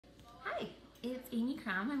It's Amy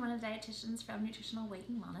Crum. I'm one of the dietitians from Nutritional Weight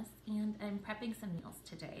and Wellness, and I'm prepping some meals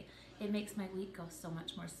today. It makes my week go so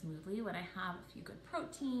much more smoothly when I have a few good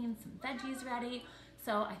proteins, some veggies ready.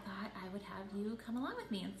 So I thought I would have you come along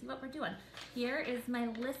with me and see what we're doing. Here is my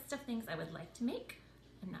list of things I would like to make.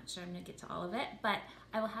 I'm not sure I'm gonna get to all of it, but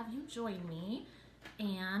I will have you join me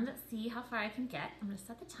and see how far I can get. I'm gonna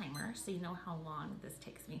set the timer so you know how long this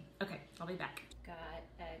takes me. Okay, I'll be back. Got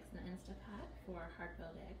eggs in the Instapot for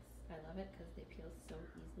hard-boiled eggs. I love it because they peel so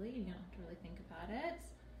easily. You don't have to really think about it.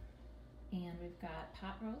 And we've got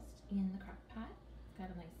pot roast in the crock pot. It's got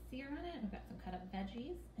a nice sear on it. We've got some cut up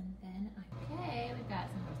veggies. And then, okay, we've got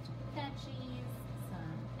some roasted veggies,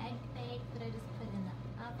 some egg bake that I just put in the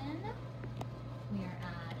oven. We are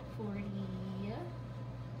at 48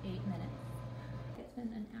 minutes. It's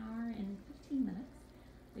been an hour and 15 minutes.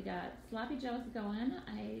 We got sloppy joes going.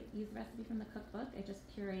 I use the recipe from the cookbook. I just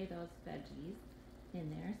puree those veggies in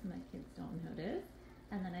there so my kids don't notice.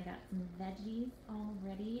 And then I got some veggies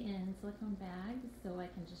already in silicone bags so I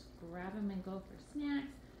can just grab them and go for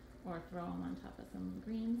snacks or throw them on top of some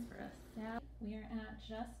greens for a salad. We are at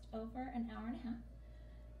just over an hour and a half.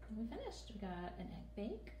 And we finished. We got an egg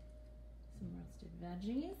bake, some roasted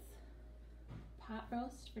veggies, pot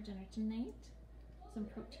roast for dinner tonight, some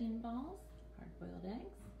protein balls, hard-boiled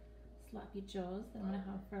eggs, sloppy joes that I'm gonna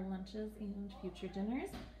have for lunches and future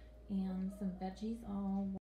dinners, and some veggies all